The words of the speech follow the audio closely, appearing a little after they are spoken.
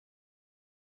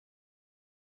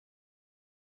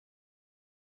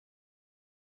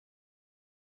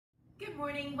Good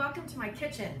morning, welcome to my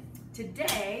kitchen.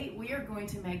 Today we are going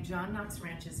to make John Knox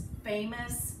Ranch's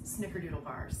famous Snickerdoodle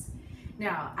bars.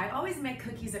 Now, I always make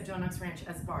cookies at John Knox Ranch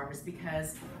as bars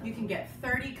because you can get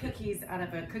 30 cookies out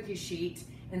of a cookie sheet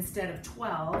instead of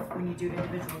 12 when you do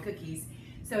individual cookies.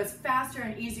 So it's faster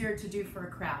and easier to do for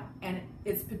a crowd, and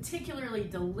it's particularly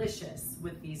delicious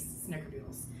with these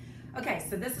Snickerdoodles. Okay,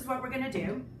 so this is what we're gonna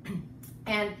do.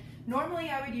 And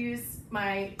normally I would use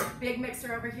my big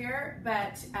mixer over here,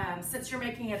 but since you're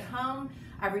making it home,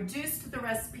 I reduced the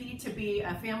recipe to be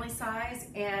a family size,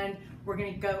 and we're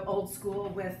gonna go old school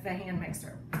with the hand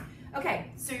mixer.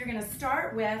 Okay, so you're gonna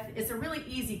start with, it's a really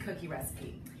easy cookie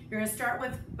recipe. You're gonna start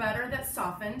with butter that's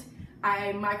softened.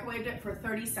 I microwaved it for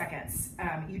 30 seconds.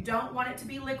 You don't want it to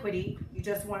be liquidy, you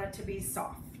just want it to be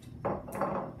soft.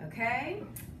 Okay,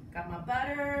 got my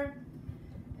butter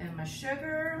and my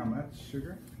sugar. How much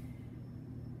sugar?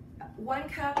 1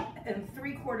 cup and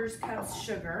 3/4 cups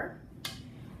sugar.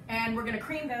 And we're gonna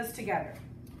cream those together.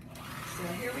 So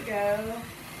here we go.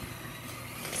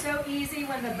 So easy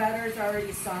when the butter's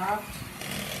already soft.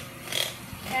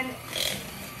 And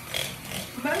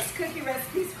most cookie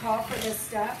recipes call for this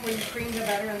stuff where you cream the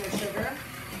butter and the sugar.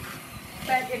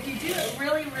 But if you do it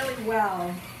really, really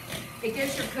well, it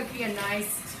gives your cookie a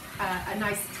nice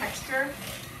texture.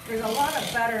 There's a lot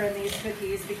of butter in these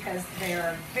cookies because they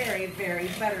are very, very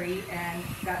buttery, and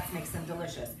that makes them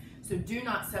delicious. So do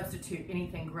not substitute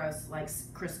anything gross like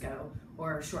Crisco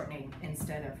or shortening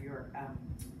instead of your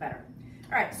butter.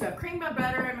 All right, so I've creamed my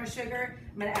butter and my sugar.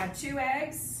 I'm gonna add 2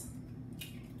 eggs.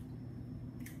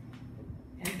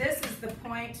 And this is the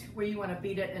point where you wanna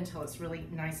beat it until it's really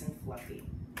nice and fluffy.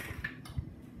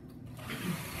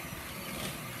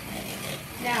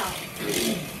 Now,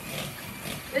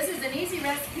 this is an easy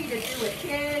recipe to do with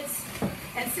kids,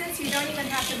 and since you don't even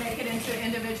have to make it into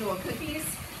individual cookies,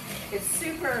 it's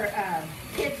super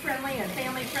kid-friendly and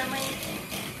family-friendly.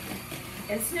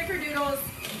 And Snickerdoodles,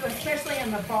 especially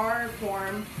in the bar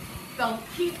form, they'll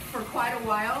keep for quite a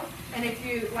while. And if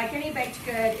you, like any baked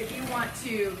good, if you want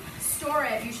to store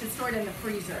it, you should store it in the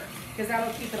freezer because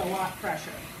that'll keep it a lot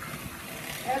fresher.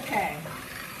 Okay,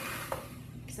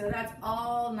 so that's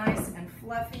all nice and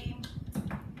fluffy.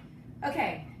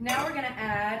 Okay, now we're gonna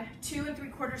add 2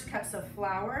 3/4 cups of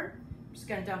flour. I'm just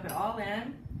gonna dump it all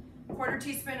in. 1/4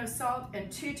 teaspoon of salt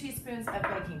and 2 teaspoons of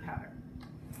baking powder.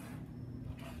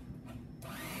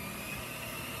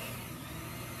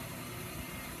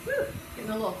 Whew, getting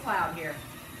a little cloud here.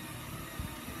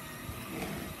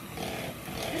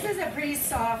 This is a pretty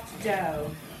soft dough.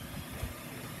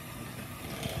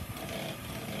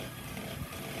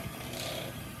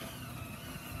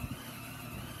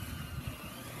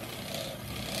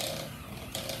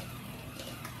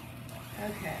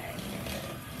 Okay,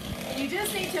 and you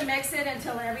just need to mix it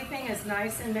until everything is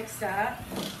nice and mixed up.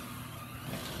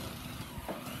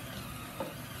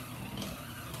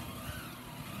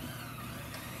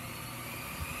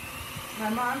 My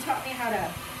mom taught me how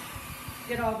to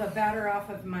get all the batter off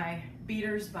of my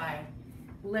beaters by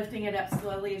lifting it up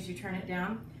slowly as you turn it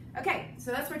down. Okay,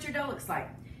 so that's what your dough looks like.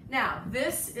 Now,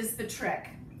 this is the trick,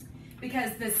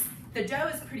 because the dough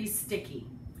is pretty sticky.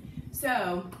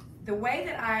 So the way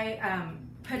that I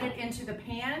put it into the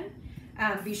pan,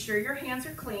 be sure your hands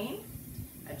are clean.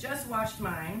 I just washed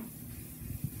mine.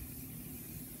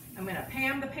 I'm gonna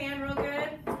pan the pan real good.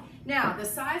 Now, the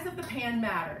size of the pan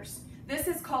matters. This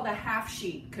is called a half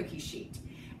sheet cookie sheet.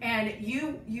 And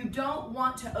you don't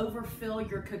want to overfill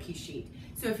your cookie sheet.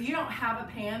 So if you don't have a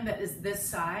pan that is this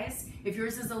size, if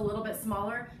yours is a little bit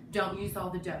smaller, don't use all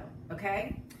the dough,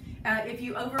 okay? If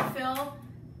you overfill,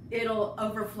 it'll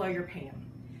overflow your pan.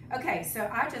 Okay, so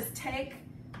I just take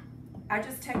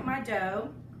my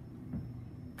dough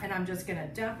and I'm just gonna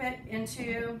dump it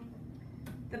into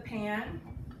the pan.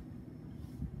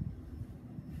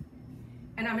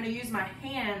 And I'm gonna use my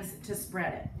hands to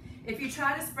spread it. If you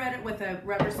try to spread it with a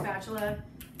rubber spatula,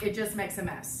 it just makes a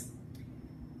mess.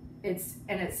 It's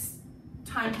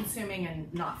time consuming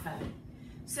and not fun.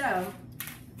 So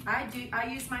I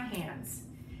use my hands.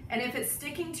 And if it's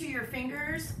sticking to your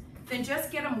fingers, then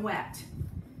just get them wet.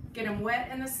 Get them wet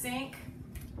in the sink,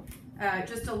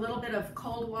 just a little bit of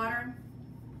cold water.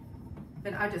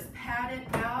 Then I just pat it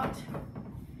out.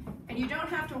 And you don't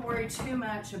have to worry too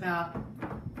much about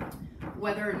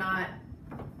whether or not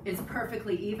it's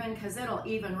perfectly even, because it'll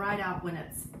even right out when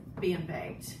it's being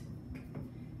baked.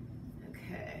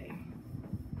 Okay.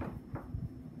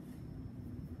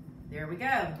 There we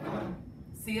go.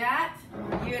 See that?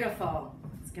 Beautiful.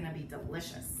 It's gonna be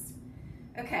delicious.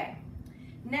 Okay,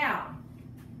 now,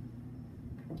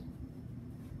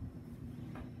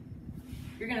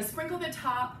 you're gonna sprinkle the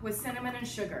top with cinnamon and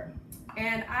sugar.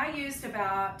 And I used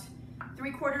about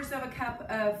 3/4 of a cup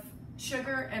of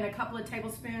sugar and a couple of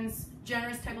tablespoons,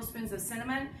 generous tablespoons of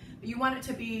cinnamon. You want it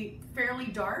to be fairly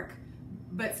dark,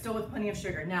 but still with plenty of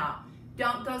sugar. Now,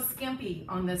 don't go skimpy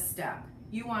on this step.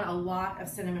 You want a lot of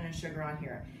cinnamon and sugar on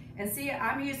here. And see,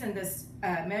 I'm using this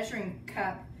measuring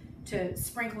cup to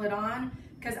sprinkle it on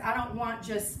because I don't want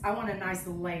I want a nice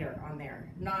layer on there,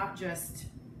 not just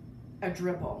a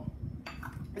dribble.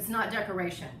 It's not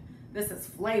decoration. This is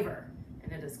flavor,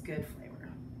 and it is good flavor.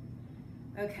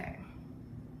 Okay.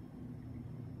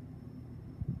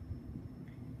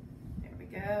 There we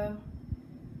go.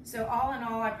 So all in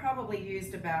all, I probably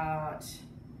used about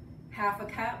half a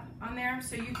cup on there,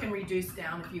 so you can reduce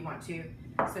down if you want to,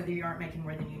 so that you aren't making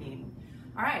more than you need.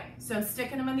 All right, so I'm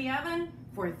sticking them in the oven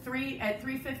at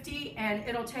 350, and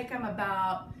it'll take them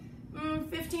about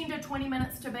 15 to 20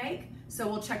 minutes to bake. So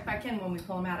we'll check back in when we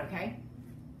pull them out, okay?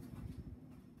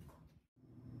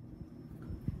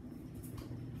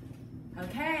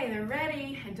 Okay, they're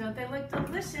ready, and don't they look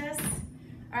delicious?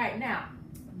 All right, now,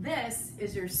 this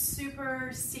is your super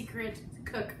secret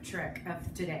cook trick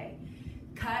of today.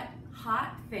 Cut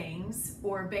hot things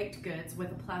or baked goods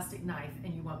with a plastic knife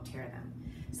and you won't tear them.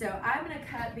 So I'm gonna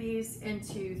cut these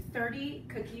into 30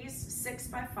 cookies, 6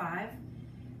 by 5.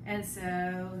 And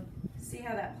so, see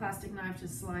how that plastic knife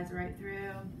just slides right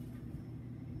through?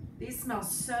 These smell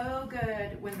so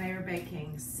good when they are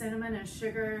baking. Cinnamon and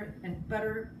sugar and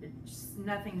butter,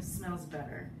 nothing smells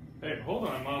better. Hey, hold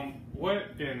on, Mom.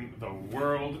 What in the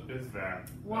world is that?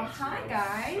 Well, hi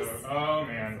guys. Oh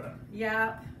man.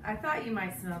 Yep, I thought you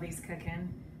might smell these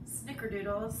cooking.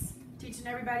 Snickerdoodles, teaching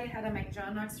everybody how to make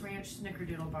John Knox Ranch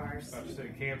Snickerdoodle bars. I just say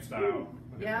camp style.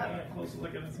 Yeah. Close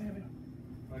look at this, Andy.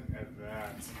 Look at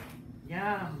that.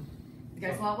 Yum. You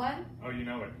guys want one? Oh, you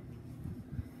know it.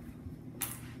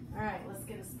 All right, let's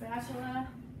get a spatula.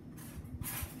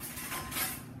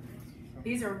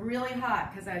 These are really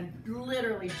hot because I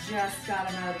literally just got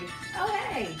them out of these. Oh,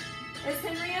 hey, it's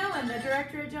Henry Ellen, the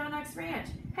director of John Knox Ranch.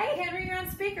 Hey, Henry, you're on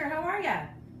speaker. How are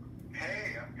you?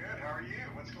 Hey, I'm good. How are you?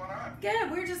 What's going on? Good.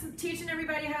 We're just teaching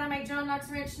everybody how to make John Knox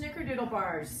Ranch Snickerdoodle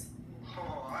bars.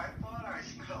 Oh, I thought I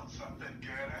smelled something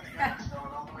good. I think I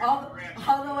smelled it all the way from the ranch.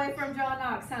 All the way from John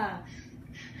Knox, huh?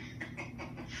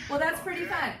 Well, that's pretty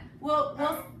fun.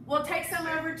 We'll take some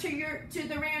over to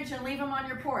the ranch and leave them on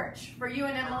your porch for you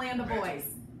and Emily and the boys.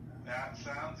 That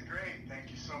sounds great.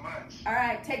 Thank you so much. All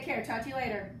right, take care. Talk to you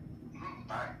later.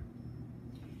 Bye.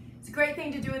 It's a great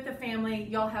thing to do with the family.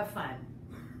 Y'all have fun.